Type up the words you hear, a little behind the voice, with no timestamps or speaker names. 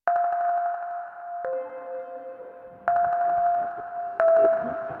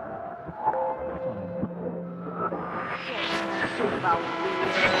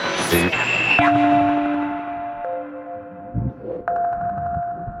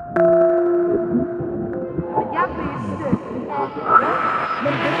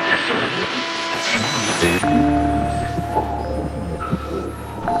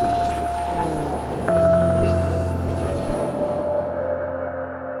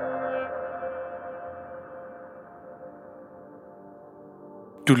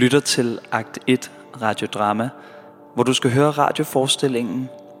Du lytter til Akt 1 radiodrama, hvor du skal høre radioforestillingen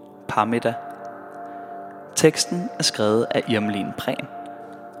Parmiddag. Teksten er skrevet af Irmelin Prehn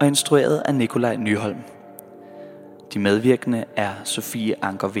og instrueret af Nikolaj Nyholm. De medvirkende er Sofie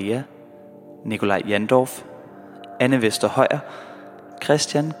Anker Vea, Nikolaj Jandorf, Anne Vesterhøjer,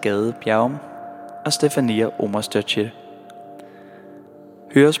 Christian Gade Bjergum og Stefania Omerstørtje.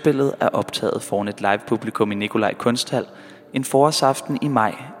 Hørespillet er optaget foran et live publikum i Nikolaj Kunsthal en forårsaften i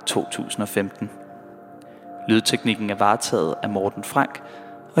maj 2015. Lydteknikken er varetaget af Morten Frank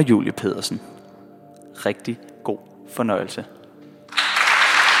og Julie Pedersen. Rigtig god fornøjelse.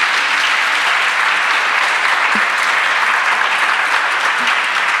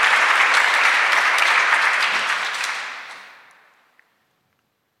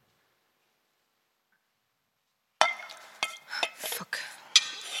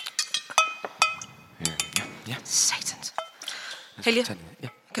 Satans. Helge, kan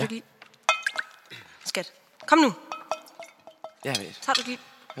du lige... Skat, kom nu. Ja, jeg ved. Tager du lige...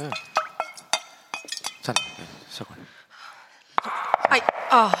 Ja. Sådan, så godt. Ej,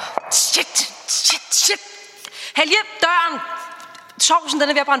 shit. Helge, døren! Sovsen, den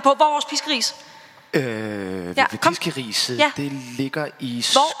er ved at brænde på. Hvor er vores piskeris? Ved piskeriset, det ligger i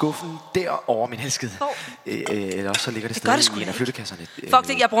skuffen derovre, min elskede. Eller også så ligger det stadig i en af flyttekasserne. Fuck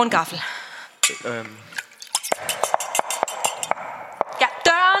det, jeg bruger en gaffel. Ja,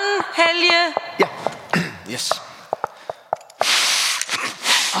 døren, Helge! Ja, yes.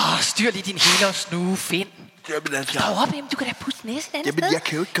 Styr lige din helårssnue, Finn. Jamen altså... Stå op, du kan da pusse næsen et andet sted. Jamen, jeg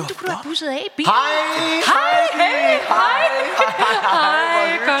kan jo ikke gå Du kunne da have pusset af i bilen. Hej!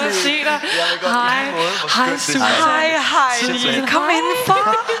 Hej, godt at se dig. Hej, Susan. Hej. Kom indenfor.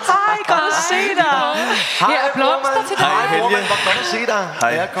 Hej, godt at se dig. Her er blomster til dig. Hej, Helge. Hvor godt at se dig. Hej.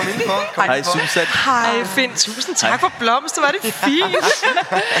 Ja, kom indenfor. Hej, Susan. Hej, Finn. Tusind tak for blomster. Var det fint. Ej,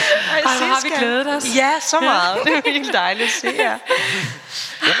 har vi glædet os. Ja, så meget. Det er helt dejligt at se jer.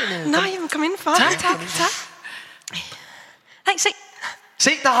 Nå, jamen, kom indenfor. Tak. Nej, se.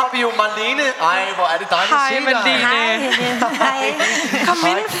 Se, der har vi jo Marlene. Ej, hvor er det dejligt at se dig. Hej. Kom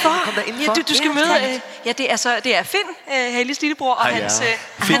indenfor. Kom der indenfor. Ja, du skal møde... det er Finn, Helges lillebror, og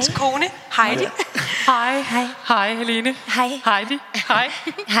hans kone, Heidi. Hej, Helene. Hej. Heidi. Hej.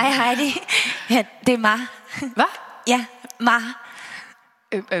 Hej, Heidi. Ja, det er Mar. Hvad? Ja, Mar.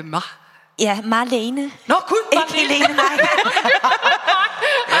 Mar. Ja, Marlene. Nå, gud, Ikke Helene, nej.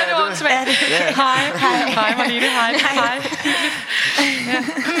 Ej, det var åndssvagt. Hej, Marlene. Hej.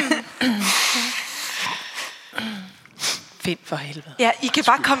 Find for helvede. Ja, I kan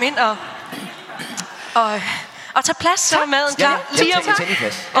bare komme ind og tage plads, så er maden klar. Lige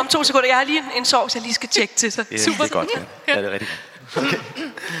om 2 sekunder. Jeg har lige en sovs, jeg lige skal tjekke til sig. Super. Det er godt, ja. Ja, det er rigtig godt. Okay.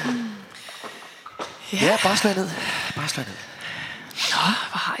 Ja, bare slå ned. Nå,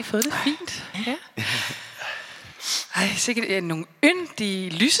 hvor har I fået det fint. Ja. Ej, sikkert nogle yndige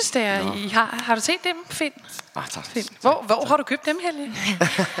lysestager, I har. Har du set dem, Finn? Tak. Hvor har du købt dem, Helge?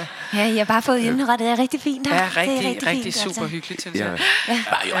 Ja, jeg har bare fået indrettet. Det er rigtig fint her. Ja, Det er rigtig super altså. hyggeligt, synes jeg.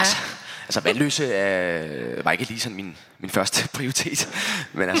 Ja. Altså, Vandløse var ikke lige sådan min første prioritet.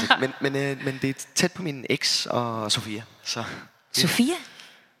 Men det er tæt på min eks og Sofia. Så, Sofia?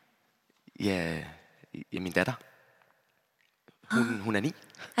 Ja, min datter. Hun er 9.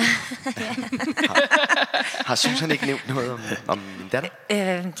 Har Susan ikke nævnt noget om min datter?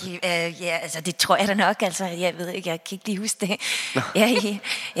 Ja, altså det tror jeg da nok. Altså, jeg ved ikke, jeg kan ikke lige huske det.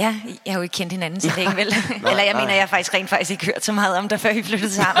 Jeg har jo ikke kendt hinanden så længe, vel? Eller jeg mener, jeg har rent faktisk ikke hørt så meget om dig, før vi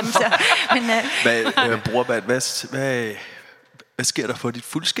flyttede sammen. Så, men, Bror, hvad sker der for dit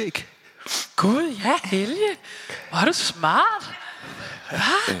fuldskæg? Gud, ja, Helge. Hvor er du smart.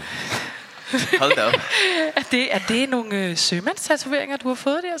 Hvad? Hold da op. Er det nogle sømandstatoveringer, du har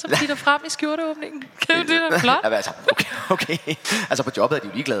fået der, som titter frem i skjorteåbningen? Kan du det da flot? Altså, okay. Altså på jobbet er de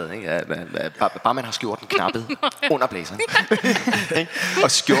jo ligeglade, ikke? Bare man har skjorten knappet under blæseren.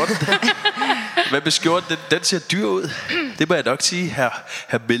 Og skjorten, hvad med skjorten? Den ser dyr ud. Det må jeg nok sige,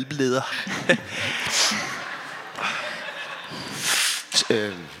 herr mellemleder.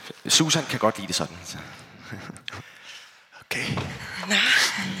 Susan kan godt lide det sådan. Okay.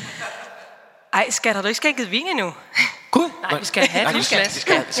 Ej, skat, har du ikke skænket vin endnu? Gud! Nej, vi skal have et lille glas.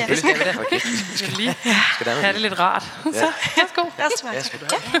 Selvfølgelig skal vi det. Vi skal lige have det lidt rart. Så, værsgo.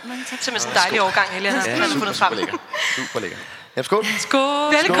 Som en dejlig overgang, Helge har fundet frem. Super lækker. Ja, skål.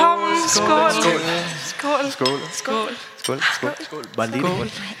 Skål. Velkommen. Skål. Skål. Skål. Skål. Skål. Skål.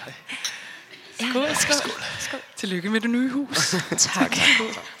 Skål. Skål. Skål. Skål. Tillykke med det nye hus. Tak.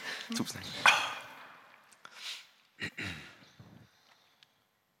 Tusind tak.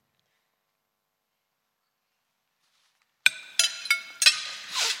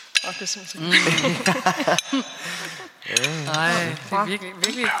 Det er simpelthen. Nej, det er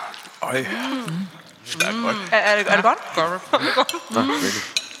virkelig. Øj. Er det godt?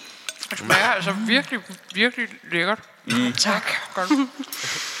 Det smager altså virkelig lækkert. Tak. Godt.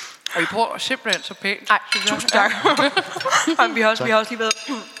 Og I bruger simpelthen så pænt. Nej, tusind tak. Vi har også lige været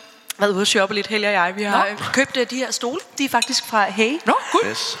ude og shoppe lidt, Helge og jeg. Vi har købt de her stole. De er faktisk fra Hey. Nå, gud.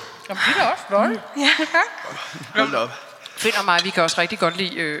 Yes. Jamen, det er da også flot. Ja. Hold op. Finn og mig, vi kan også rigtig godt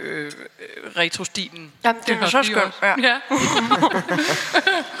lide retrostilen. Jamen, det er så skønt. Ja.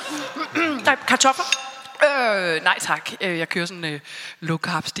 Nej, kartoffer? Nej tak. Jeg kører sådan low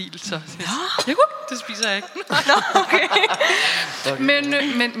carb stil, så det spiser jeg ikke. Nå, okay.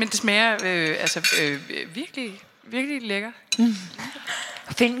 Men det smager virkelig lækker.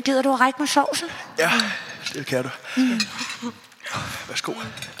 Finn, gider du at række med sovsen? Ja, det kan du. Værsgo.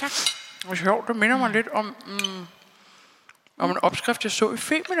 Tak. Det er sjovt, det minder mig lidt om en opskrift, jeg så i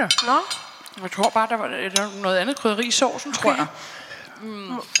Femina. Nå. Jeg tror bare, der var noget andet krydderi i sovsen, tror jeg.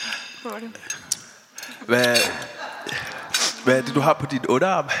 Hvad er det, du har på din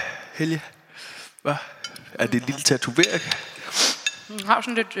underarm, Helge? Hvad? Er det en lille tatovering? Den har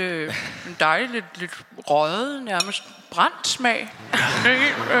sådan lidt en dejlig, lidt røget, nærmest brændt smag. Det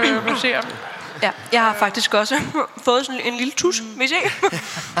er helt baserende. Ja, jeg har faktisk også fået sådan en lille tus, hvis ikke?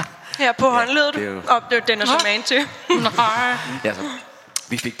 Her på håndledet. Og den er så man til. Nej. Ja, så.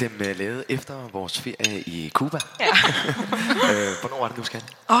 Vi fik dem lavet efter vores ferie i Cuba. Ja. Hvornår var det, du skal?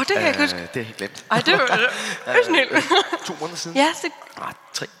 Det kan jeg ikke huske. Det er helt glemt. Ej, det er sådan helt. 2 måneder siden? Ja, det...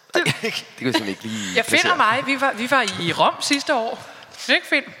 3. Det kan jeg simpelthen ikke lige... Jeg finder mig. Vi var i Rom sidste år. Ikke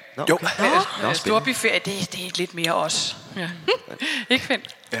Finn? Nå, Jo. okay. Storbyferie, det er lidt mere os. Ja. Ikke Finn?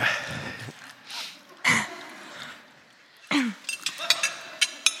 Ja.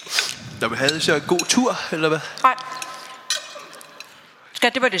 Nå, men havde I så en god tur, eller hvad? Nej.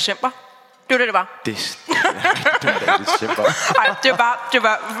 Skat, det var december. Det var det var. Det var december. Nej, det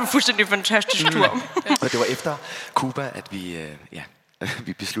var en fuldstændig fantastisk tur. Og det var efter Cuba, at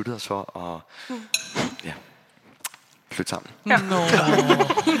vi besluttede os for at flytte sammen. Ja.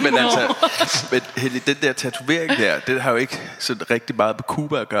 Men altså, Helge, den der tatovering der, den har jo ikke sådan rigtig meget med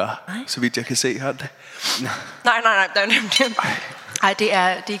Cuba at gøre, så vidt jeg kan se, har det? Nej, det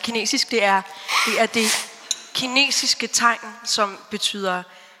er kinesisk. Det er det kinesiske tegn, som betyder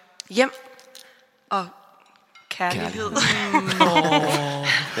hjem og kærlighed.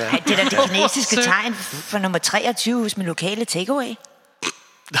 Ej, det er da det kinesiske tegn for nummer 23 hos min lokale takeaway.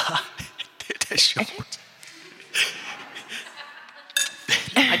 Nej, det er sjovt.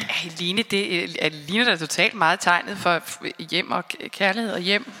 Line, det ligner da totalt meget tegnet for hjem og kærlighed og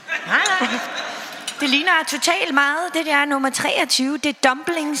hjem. Nej. Det ligner totalt meget. Det der nummer 23, det er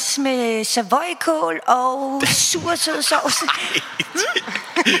dumplings med savoykål og sursød sovs.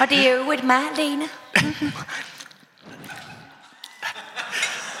 Og det er jo et meget, Lene.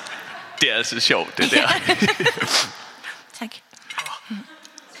 Det er altså sjovt, det der. Tak.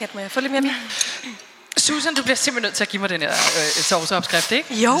 Skat, må jeg få lidt mere? Susan, du bliver simpelthen nødt til at give mig den her sovseopskrift,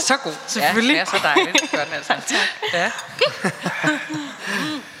 ikke? Jo, så god. selvfølgelig. Ja, det er så dejligt. Gør den altså. Tak. Ja.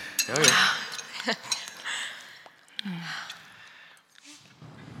 Jo.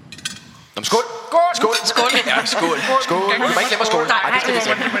 Nå, skål! Skål! Ja, skål! Skål! Du må ikke glemme at skåle. Nej, det skal vi ikke.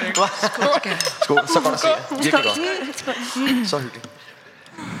 Skål! Så godt at se jer. Virkelig godt. Så hyggeligt.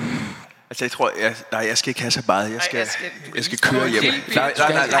 Altså, jeg tror, jeg skal ikke have så meget. Jeg skal køre hjem. Nej.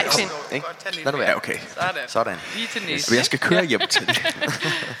 Lad nu være. Ja, okay. Sådan. Lige til næste. Jeg skal køre hjem til det.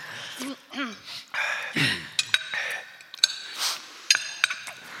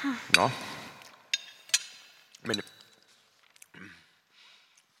 Nå. Men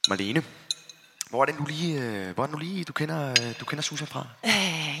Marlene, hvor er det nu lige du kender Susan fra?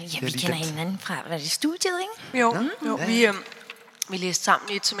 Vi kender hinanden fra, hvad er det, studiet, ikke? Jo. Vi læste sammen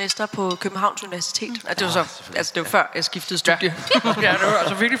i et semester på Københavns Universitet. Og det var det var før jeg skiftede studie. Ja, det var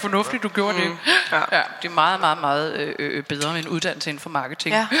altså virkelig fornuftigt, du gjorde det. Ja, det er meget, meget, meget bedre med en uddannelse inden for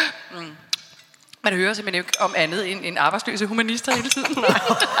marketing. Ja. Man hører simpelthen ikke om andet end arbejdsløse humanister hele tiden. Nej.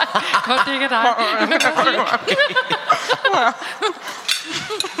 Godt, det ikke er dig.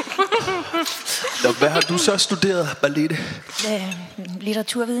 Nå, hvad har du så studeret, Marlene?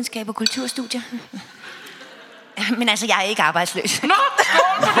 Litteraturvidenskab og kulturstudier. Men altså, jeg er ikke arbejdsløs. Nå,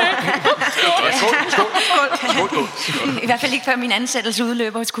 Skål. I hvert fald ikke før min ansættelse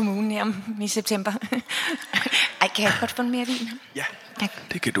udløber hos kommunen her i september. Ej, kan jeg godt få mere vin? Ja,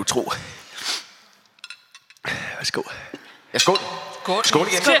 det kan du tro. Værsgo. Ja, skål. Skål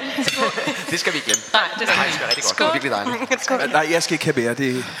igen. Skål. Det skal vi ikke glemme. Nej, det Nej, det skal rigtig godt. Det er virkelig dejligt. Nej, jeg skal ikke have mere.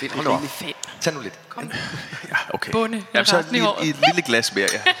 Det er Fint, hold nu op. Tag nu lidt. ja, okay. Bunde. Jamen, så Resten i håret. et lille glas mere,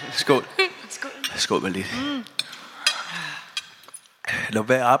 ja. Skål. Skål, Marlene. Nå,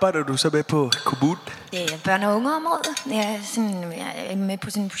 hvad arbejder du så med på kommunen? Det er børne- og ungeområdet. Jeg er med på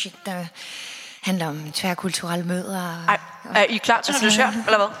sådan et projekt, der handler om tværkulturelle møder. Ej, er I klar til noget dessert,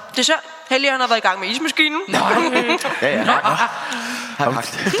 eller hvad? Dessert? Helge, han har været i gang med ismaskinen. Ja.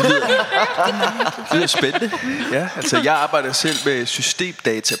 Det lyder spændende. Ja, altså jeg arbejder selv med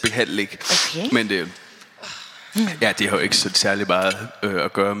systemdatabehandling. Okay. Men ja, det har jo ikke så særlig meget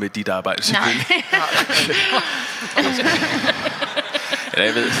at gøre med dit arbejde, selvfølgelig.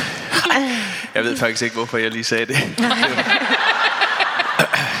 Ja, jeg ved faktisk ikke, hvorfor jeg lige sagde det.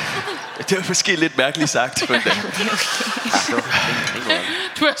 Det var måske lidt mærkeligt sagt for en dag.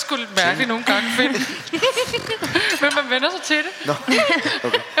 Du er sgu lidt mærkelig nogle gange, Finn. Men man vender sig til det. Nå,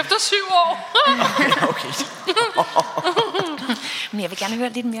 okay. Efter 7 år. Okay. Men jeg vil gerne høre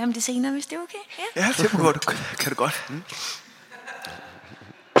lidt mere om det senere, hvis det er okay. Ja. Ja, det kan du godt.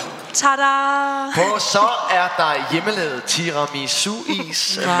 Tada! Og så er der hjemmelavet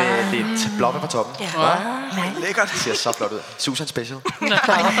tiramisu-is med lidt blåbær på toppen. Nej. Lækkert. Det ser så flot ud. Susan Special.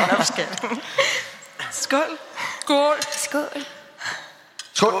 Skål. Skål. Skål.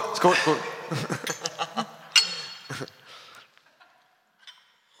 Skål, skål, skål.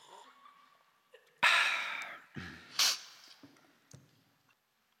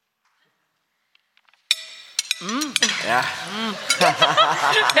 Ja.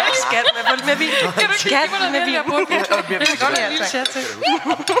 Skat med lidt mere vin. Kan du ikke give mig noget mere, jeg burde? Jeg kan godt have en lille chat til.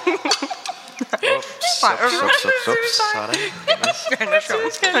 Sådan.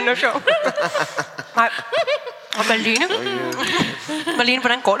 Han er sjov. Nej. Og Marlene,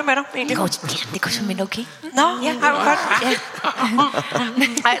 hvordan går det med dig egentlig? Det går simpelthen okay. Nå, ja, har du godt?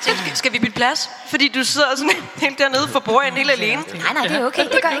 Ja. Ej, skal vi bytte plads? Fordi du sidder sådan helt dernede for bordenden helt alene. Nej, det er okay.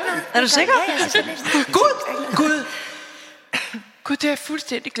 Det gør ikke noget. Er du sikker? Ja, selvfølgelig. Gud, det har jeg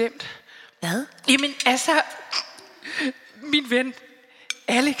fuldstændig glemt. Hvad? Jamen, altså, min ven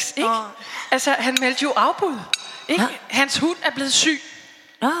Alex, ikke? Altså, han meldte jo afbud, ikke? Hans hund er blevet syg.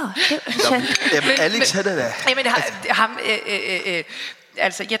 Nå, det er Jamen, Alex, han er da... Jamen, ham,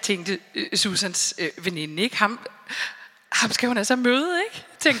 altså, jeg tænkte, Susans veninde, ikke? Ham skal hun altså møde, ikke?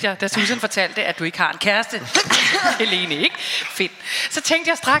 Tænkte jeg, da Susan fortalte, at du ikke har en kæreste. Helene, ikke? Fedt. Så tænkte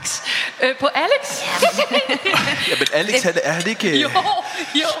jeg straks på Alex. Jamen, Alex, er han ikke...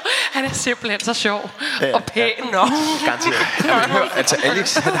 Jo, han er simpelthen så sjov og pæn. Nå. Garanteret. Jamen, hør, altså,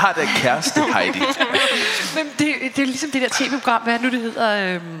 Alex, han har da en kæreste, Heidi. Men det er ligesom det der tv-program, hvad nu det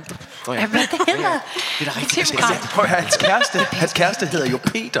hedder? Hvad det hedder? Det er da rigtigt. TV-program. Prøv at høre, hans kæreste hedder jo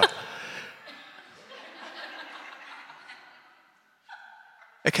Peter.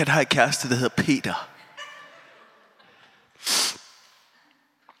 Jeg kan have en kæreste, der hedder Peter.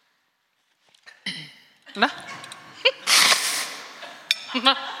 Nå.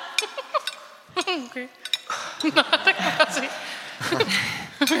 Nå. Okay. Nå, det kan jeg se.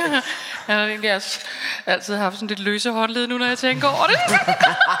 Jeg har egentlig også altid haft sådan lidt løse håndled nu, når jeg tænker over det.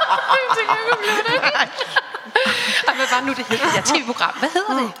 Ej, hvad var nu det hedder? Det tv-program. Hvad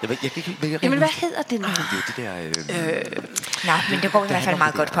hedder det? Jamen, hvad hedder det nu? Det er det der... Nå, men det går i hvert fald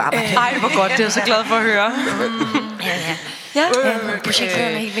meget godt på arbejde. Ej, hvor godt. Det er jeg så glad for at høre. Ja.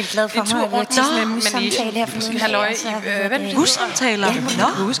 Projektlederen er helt vildt glad for mig. Vi har til sådan en hussamtale her forleden. Halløj, Hussamtaler? Ja,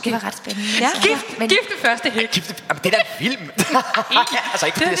 det var ret spændende. Ja. Gift ved første hæk. Jamen, det er da en film. Altså,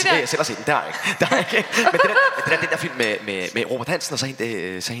 ikke fordi jeg selv har set den. Det har jeg ikke. Men det er den der film med Robert Hansen og så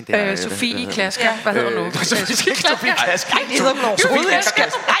hende der... Sofie Klasker. Hvad hedder hun nu? Sofie Klasker. Nej, det hedder hun overhovedet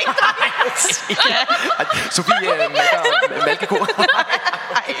ikke. Sofie Malkeko.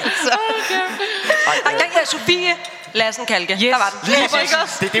 Ja, Sofie Lassen Kalke. Yes. Der var den. Lige præcis.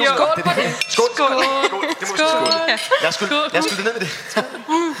 Det er det, Skål på det. Skål. Det må jeg skulle ned med det.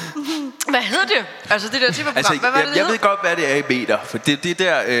 Hvad hedder det? Altså det der tv-program. Altså, Hvad var det, jeg ved godt, hvad det er, I mener. For det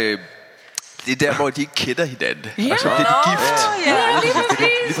er der, hvor de ikke kender hinanden. Ja. Og så bliver de gift. Ja,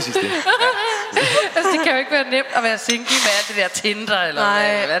 lige præcis det. Altså, det kan jo ikke være nemt at være single med alt det der Tinder,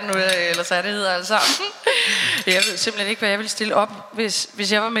 eller hvad det nu ellers er, det hedder altså. Jeg ved simpelthen ikke, hvad jeg ville stille op,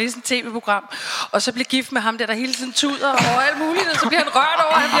 hvis jeg var med i sådan et tv-program, og så blev gift med ham der hele tiden tuder over alt muligt, og så bliver han rørt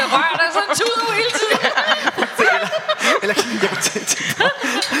over, han bliver rørt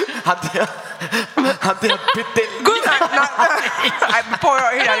der pedellen. Gud, nej, prøv at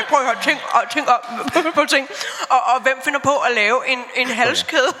høre, helt ærligt, prøv at høre, tænk. Og hvem finder på at lave en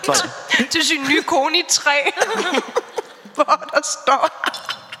halskæde til sin nye kone i træ, hvor der står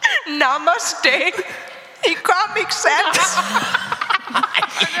Namaste i Comic Sans.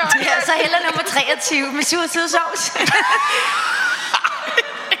 Det er altså heller nummer 23 med sur sødsovs.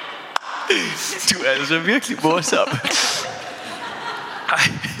 Du er altså virkelig morsom.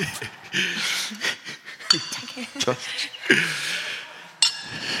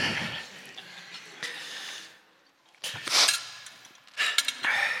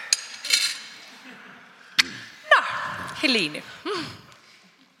 Helene.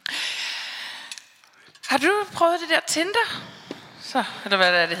 Har du prøvet det der Tinder? Så, eller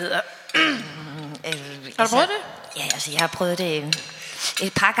hvad det hedder. Har du prøvet det? Ja, altså jeg har prøvet det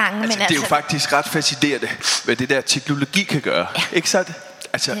et par gange. Altså, men det er jo faktisk ret fascinerende, hvad det der teknologi kan gøre. Ja. Ikke sandt?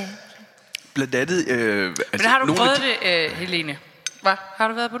 Altså, blandt andet... men har du prøvet det, Helene? Hvad? Har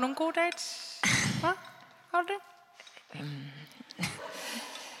du været på nogle gode dates? Hvad? Har du det?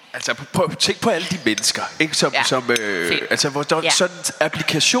 Altså, prøv at tænke på alle de mennesker, ikke? Altså, hvor der sådan en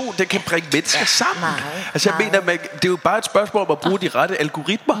applikation, den kan bringe mennesker sammen. Altså, jeg mener, det er jo bare et spørgsmål om at bruge de rette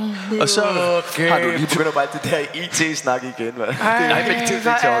algoritmer, og så har du lige... begynder bare det der IT-snak igen, hva'? Nej, men det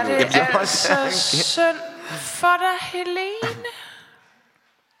er det altså synd for dig, Helene.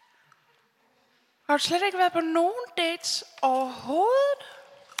 Har du slet ikke været på nogen dates overhovedet?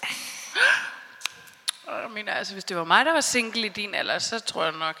 Jeg mener, altså, hvis det var mig, der var single i din alder, så tror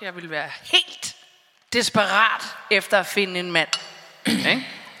jeg nok, jeg ville være helt desperat efter at finde en mand. Ikke?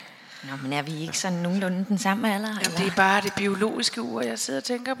 Nå, men er vi ikke sådan nogenlunde den samme alder? Jamen, det er bare det biologiske ur, jeg sidder og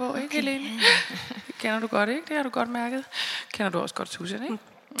tænker på, ikke, Helene? Det kender du godt, ikke? Det har du godt mærket. Kender du også godt Susan, ikke?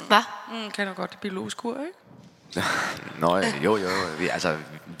 Hvad? Kender du godt det biologiske ur, ikke? Nå, jo.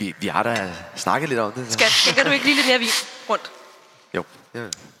 Vi har da snakket lidt om det. Skat, kan du ikke lige lidt mere vin rundt? Jo.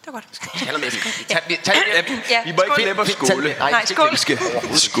 Det var godt. Vi må ikke glemme at skåle. Nej, skål. Vi skal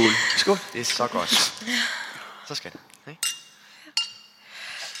skål. Skål. Det er så godt. Så skal det. Ikke?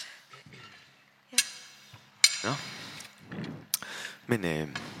 Nå.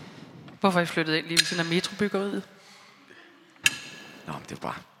 Men Hvorfor er I flyttet ind lige ved siden af metrobyggeriet? nå,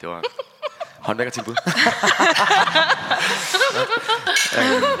 det var håndværkertilbud.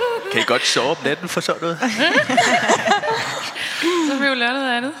 Kan I godt sove om natten for sådan noget? Så vil vi jo lære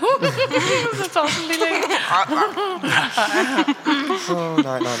noget andet. Så står sådan en lille en.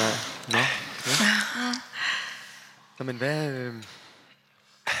 Nej. Nå. Ja. Nå, men hvad...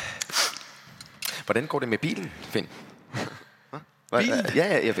 Hvordan går det med bilen, Finn? Bilen? Ja,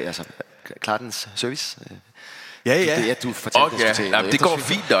 altså, klarer dens service? Ja. Det, du fortalte det går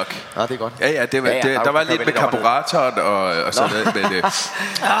fint nok. Ja, det er godt. Ja, der var lidt med karburatoren og sådan noget. Men,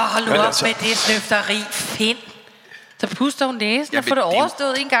 hold nu op med det snøfteri, Finn. Så puster hun næsen og får det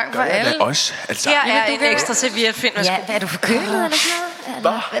overstået en gang for alle. Også, altså. Her er en ekstra serviet, Finn. Ja, er du forkølet eller sådan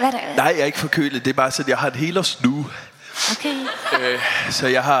noget? Nej, jeg er ikke forkølet. Det er bare sådan, jeg har en helårsnue. Okay. Så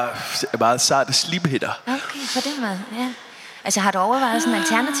jeg har meget sarte slimhinder. Okay, på den måde, ja. Altså, har du overvejet sådan en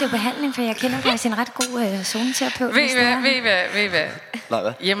alternativ behandling? For jeg kender faktisk en ret god zoneterapeut. Ved I hvad? Nej,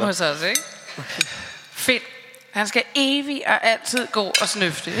 hvad? Hjemme hos os, ikke? Finn, han skal evigt og altid gå og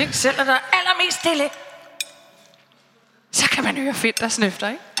snøfte, ikke? Selv når der er allermest stille, så kan man høre Finn, der snøfter,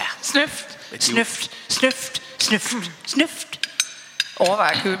 ikke? Ja. Snøft.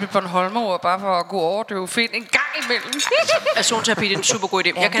 Overvej at købe på en Holmer bare for at gå overdøve Finn en gang imellem. Zonterapi er en super god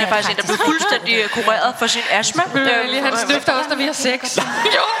idé. Jeg kender faktisk en, der blev fuldstændig kureret for sin astma. Han snøfter også, når vi har sex.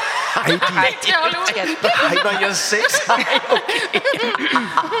 Jo. Nej, når jeg er 6.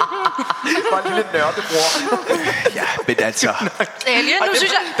 Bare en lille nørdebror. Ja, men altså... Helge, nu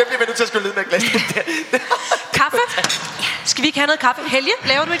synes jeg... Den bliver vi nødt til at skulle lide med glas. Kaffe? Skal vi ikke have noget kaffe? Helge,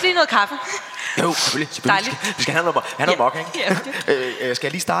 laver du ikke lige noget kaffe? Jo, selvfølgelig. Dejligt. Vi skal have noget mok, ikke? Skal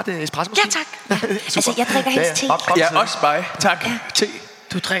jeg lige starte espresso? Ja, tak. Altså, jeg drikker helst te. Ja, også mig. Tak. Te.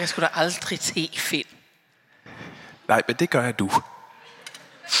 Du drikker sgu da aldrig te, Finn. Nej, men det gør jeg nu.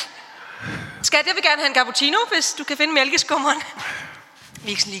 Skat, jeg vil gerne have en cappuccino, hvis du kan finde mælkeskummeren. Vi er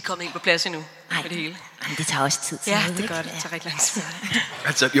ikke sådan lige kommet ind på plads endnu. Nej, det hele. Jamen, det tager også tid til Ja, noget, det ikke? gør det. Det tager rigtig lang tid.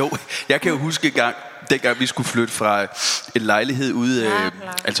 Altså, jo, jeg kan jo huske dengang vi skulle flytte fra en lejlighed ude,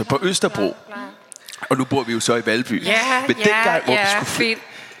 altså på Østerbro. Og nu bor vi jo så i Valby. Ja, men dengang, hvor vi skulle Finn.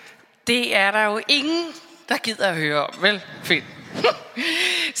 Det er der jo ingen, der gider at høre om, vel, Finn?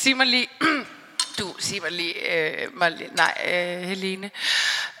 Sig mig lige... Helene.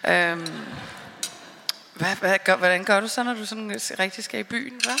 Hvordan gør du så, når du sådan rigtig skal i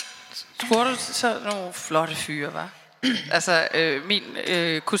byen, hva? Tror du så nogle flotte fyre, hva? Altså, min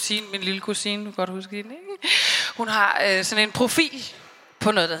kusine, min lille kusine, du kan godt huske hende, ikke? Hun har sådan en profil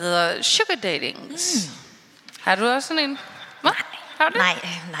på noget, der hedder sugar datings. Har du også sådan en? Hvad?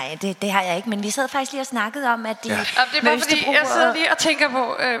 Nej, det har jeg ikke, men vi sad faktisk lige og snakkede om, at det er bare fordi, jeg sidder lige og tænker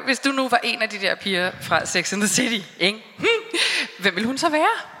på, hvis du nu var en af de der piger fra Sex and the City, ikke? Hvem vil hun så være?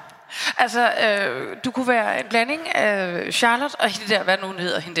 Altså, du kunne være en blanding af Charlotte og hende der, hvad nu hun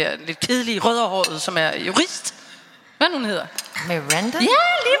hedder, hende der lidt kedelige rødderhåret, som er jurist. Hvad nu hun hedder? Miranda? Ja,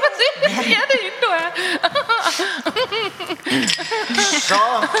 lige præcis. Ja, det er hende, du er.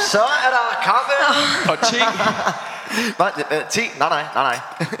 Så er der kaffe. Og te. Te? Nej.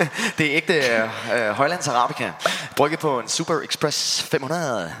 Det er ægte Højlands Arabica. Brygget på en Super Express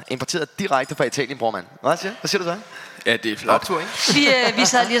 500. Importeret direkte fra Italien, bror man. Hvad siger du så? Ja, det er flot. Vi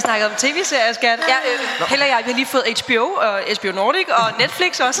sad lige og snakkede om tv-serier, skat. Heller jeg har lige fået HBO og HBO Nordic og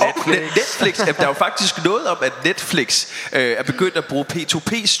Netflix også. Netflix, der er jo faktisk noget om, at Netflix er begyndt at bruge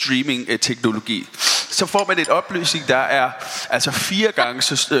P2P-streaming-teknologi. Så får man en opløsning, der er altså 4 gange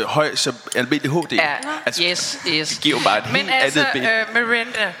så høj som almindelig HD. Ja, altså, yes. Det giver jo bare et helt andet billede.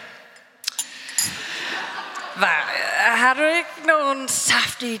 Miranda, har du ikke nogen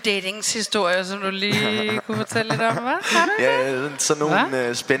saftige datingshistorier, som du lige kunne fortælle lidt om, hva'? Har du ikke? Ja, sådan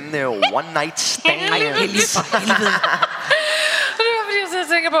nogle spændende one-night stands. Heldig for helvede. Det var fordi, jeg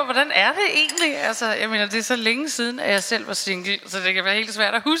tænker på, hvordan er det egentlig? Altså, jeg mener, det er så længe siden, at jeg selv var single, så det kan være helt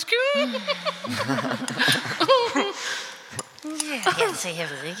svært at huske. Altså, jeg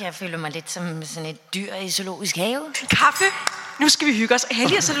ved ikke, jeg føler mig lidt som sådan et dyr i zoologisk have. Kaffe. Nu skal vi hygge os.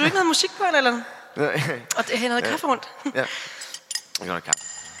 Heldig, så er du ikke noget musik på, eller? Og det er noget kaffe rundt. Ja. Jeg gør noget kaffe.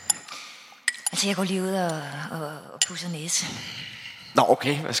 Altså, jeg går lige ud og pusser næse. Nå,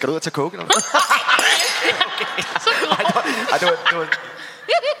 okay. Skal du ud og tage coke? Okay. Ej, det var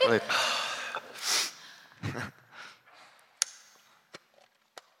lidt.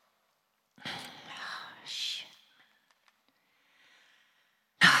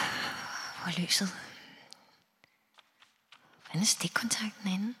 Hvor er lyset? Hvordan er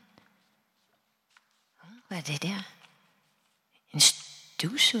stikkontakten inde? Hvad er det der? En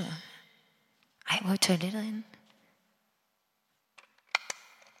støvsuger? Ej, hvor er toilettet inde?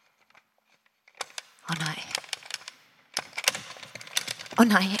 Nej.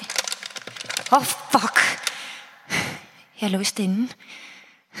 Nej. Fuck. Jeg er låst inde.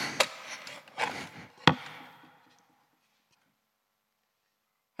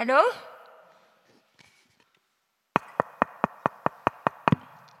 Hallo?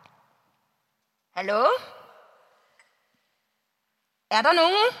 Hallo? Er der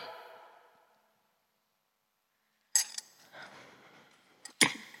nogen?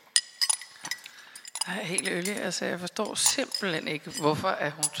 Jeg er helt ærlig, altså jeg forstår simpelthen ikke, hvorfor er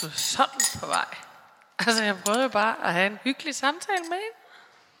hun så sådan på vej. Altså jeg prøvede bare at have en hyggelig samtale med hende.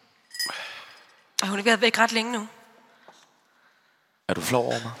 Hun har været væk ret længe nu. Er du flov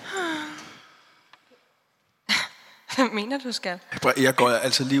over mig? Hvad mener du, skat? Jeg går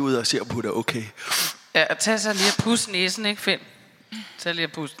altså lige ud og ser, om hun er okay. Ja, tag så lige at pusse næsen, ikke Finn? Tag lige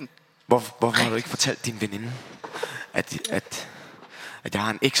at pusse den. Hvorfor har du ikke fortalt din veninde, at jeg har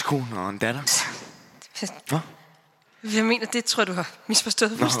en ekskone og en datter? Hvad? Jeg mener, det tror jeg, du har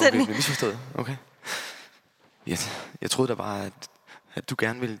misforstået fuldstændig. Okay, misforstået. Okay. Jeg troede da bare, at du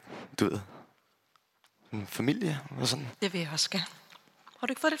gerne ville, du ved, en familie og sådan. Det vil jeg også gerne. Har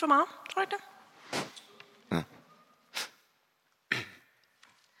du ikke fået lidt for meget? Tror du ikke det? Ja.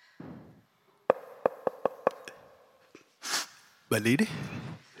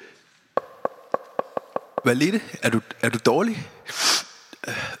 Valette, er du dårlig?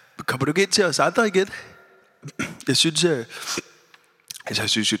 Kommer du ikke ind til os andre igen? Jeg synes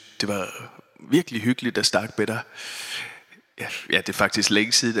jo, det var virkelig hyggeligt at snakke med dig. Ja, det er faktisk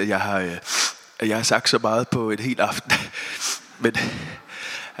længe siden, at jeg har sagt så meget på en hel aften. Men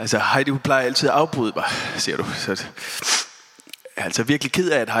altså, Heidi, hun plejer altid at afbryde mig, siger du. Så jeg er altså virkelig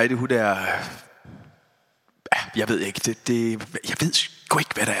ked af, at Heidi, hun er... Jeg ved ikke, jeg ved sgu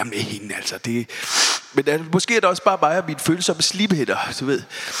ikke, hvad der er med hende, altså. Men måske er det også bare mig og mine følsomme slimhætter, du ved.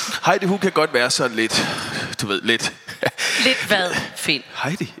 Heidi, hun kan godt være sådan lidt, du ved, lidt... Lidt hvad, Finn?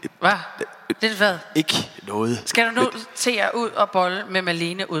 Heidi? Hvad? Lidt hvad? Ikke noget. Skal du nu til at ud og bolle med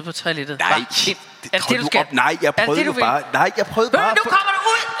Malene ude på toilettet? Nej, er det det, du skal? Nej, jeg prøvede jo bare... Nej, jeg prøvede bare... Nu kommer du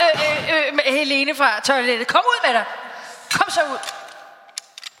ud, med Helene fra toilettet. Kom ud med dig. Kom så ud.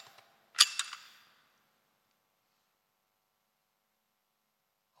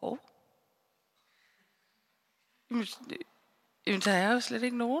 Jamen, der er jo slet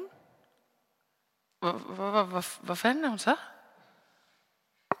ikke nogen. Hvor fanden er hun så?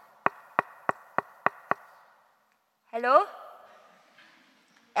 Hallo?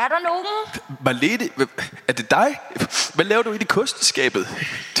 Er der nogen? Marlene, er det dig? Hvad laver du i det kosteskabet?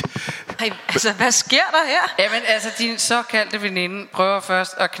 Hey, altså, hvad sker der her? Jamen, altså, din såkaldte veninde prøver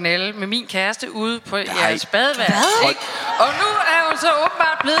først at knalde med min kæreste ude på jeres badeværelse. Hvad? Ikke? Og nu er hun så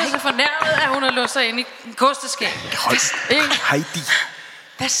åbenbart blevet så fornærmet, at hun har låst sig ind i en kosteskab. Heidi.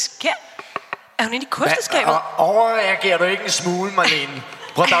 Hvad sker? Er hun inde i kosteskabet? Overreagerer du ikke en smule, Marlene?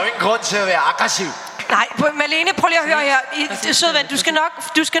 Prøv, der er jo ingen grund til at være aggressiv. Nej, Malene, prøv lige at høre her. Sød ven,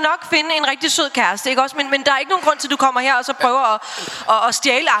 du skal nok finde en rigtig sød kæreste, ikke også? Men der er ikke nogen grund til, at du kommer her og så prøver at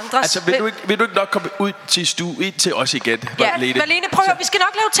stjæle andres. Altså, vil du ikke nok komme ud til stue ind til os igen, Ja, Marlene? Malene, prøv at høre. Vi skal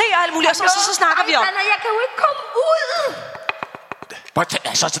nok lave te og alt muligt, og så snakker vi om. Jeg kan jo ikke komme ud.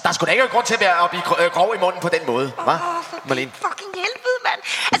 Altså, der skulle da ikke være grund til at være oppe i grov i munden på den måde, hva', Marlene? Fucking helvede, mand.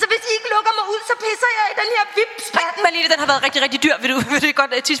 Altså, hvis I ikke lukker mig ud, så pisser jeg i den her vipspand. Malene, den har været rigtig, rigtig dyr. Vil du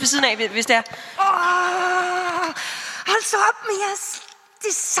godt tisse ved siden af, hvis det er? Hold så op med jeres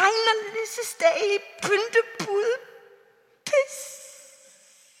designerlysestage i pyntebud. Pis.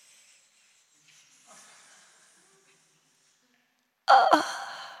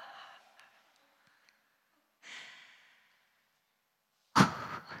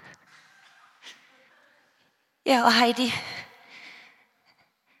 Ja, og Heidi,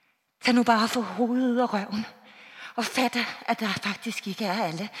 kan nu bare få hovedet og røven og fatte, at der faktisk ikke er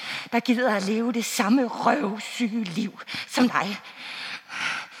alle, der gider at leve det samme røvsyge liv som dig.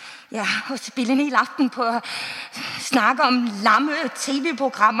 Ja, og spille en hel aften på at snakke om lamme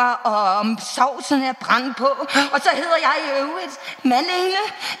tv-programmer og om sovsen er brændt på. Og så hedder jeg i øvrigt Malene,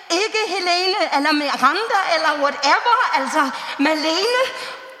 ikke Helene eller Miranda eller whatever. Altså Malene,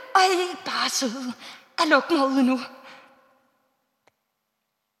 og I er ikke bare søde at lukke mig ud nu.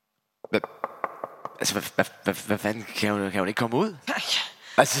 Hvad fanden, kan hun ikke komme ud?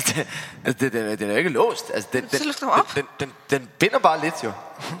 Altså, den er jo ikke låst. Altså, den binder bare lidt, jo.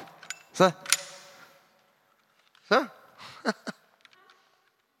 Så.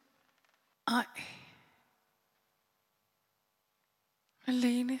 Nej.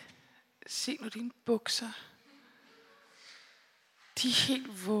 Malene, se nu dine bukser. De er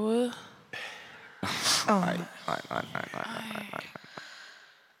helt våde. Nej.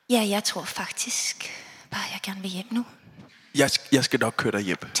 Ja, jeg tror faktisk bare, jeg gerne vil hjem nu. Jeg skal nok køre dig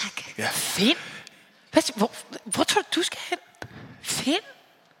hjem. Tak. Ja. Finn? Hvor tror du skal hen? Finn?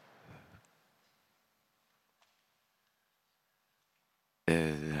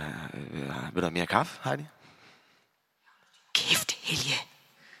 Vil du have mere kaffe, Heidi? Kæft, Helge.